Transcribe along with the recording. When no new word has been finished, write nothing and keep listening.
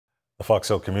The Fox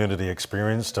Hill community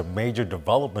experienced a major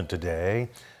development today.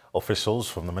 Officials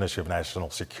from the Ministry of National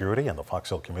Security and the Fox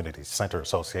Hill Community Center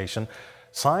Association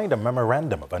signed a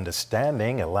memorandum of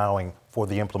understanding allowing for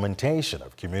the implementation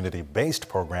of community-based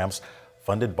programs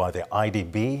funded by the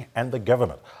IDB and the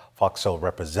government. Fox Hill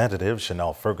Representative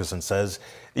Chanel Ferguson says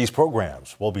these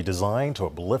programs will be designed to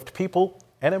uplift people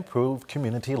and improve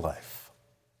community life.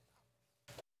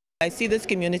 I see this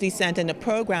community center and the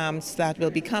programs that will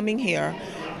be coming here,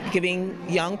 giving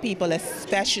young people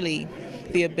especially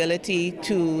the ability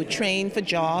to train for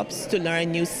jobs, to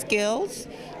learn new skills,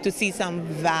 to see some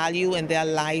value in their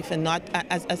life and not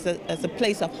as a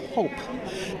place of hope.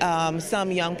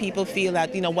 Some young people feel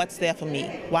that, what's there for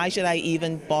me? Why should I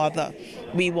even bother?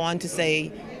 We want to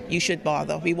say, you should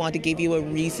bother. We want to give you a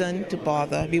reason to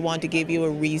bother. We want to give you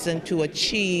a reason to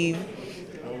achieve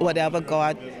whatever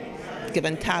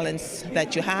God-given talents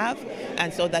that you have,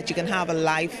 and so that you can have a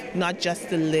life not just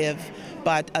to live,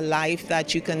 but a life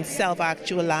that you can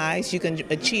self-actualize, you can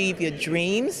achieve your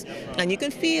dreams, and you can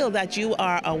feel that you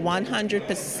are a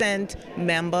 100%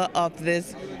 member of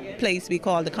this place we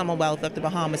call the Commonwealth of the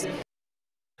Bahamas.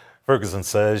 Ferguson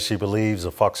says she believes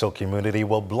the Fox Hill community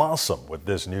will blossom with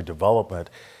this new development.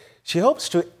 She hopes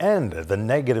to end the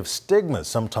negative stigma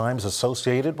sometimes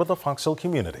associated with the Fox Hill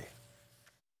community.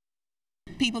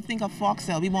 People think of Fox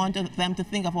Hill, we want them to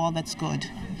think of all that's good,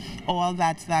 all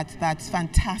that's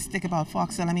fantastic about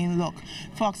Fox Hill. I mean, look,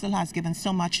 Fox Hill has given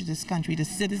so much to this country. The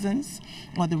citizens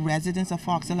or the residents of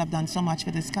Fox Hill have done so much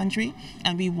for this country,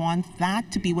 and we want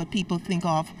that to be what people think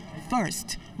of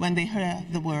first when they hear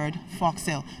the word Fox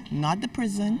Hill. Not the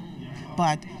prison,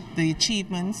 but the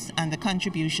achievements and the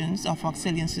contributions of Fox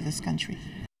Hillians to this country.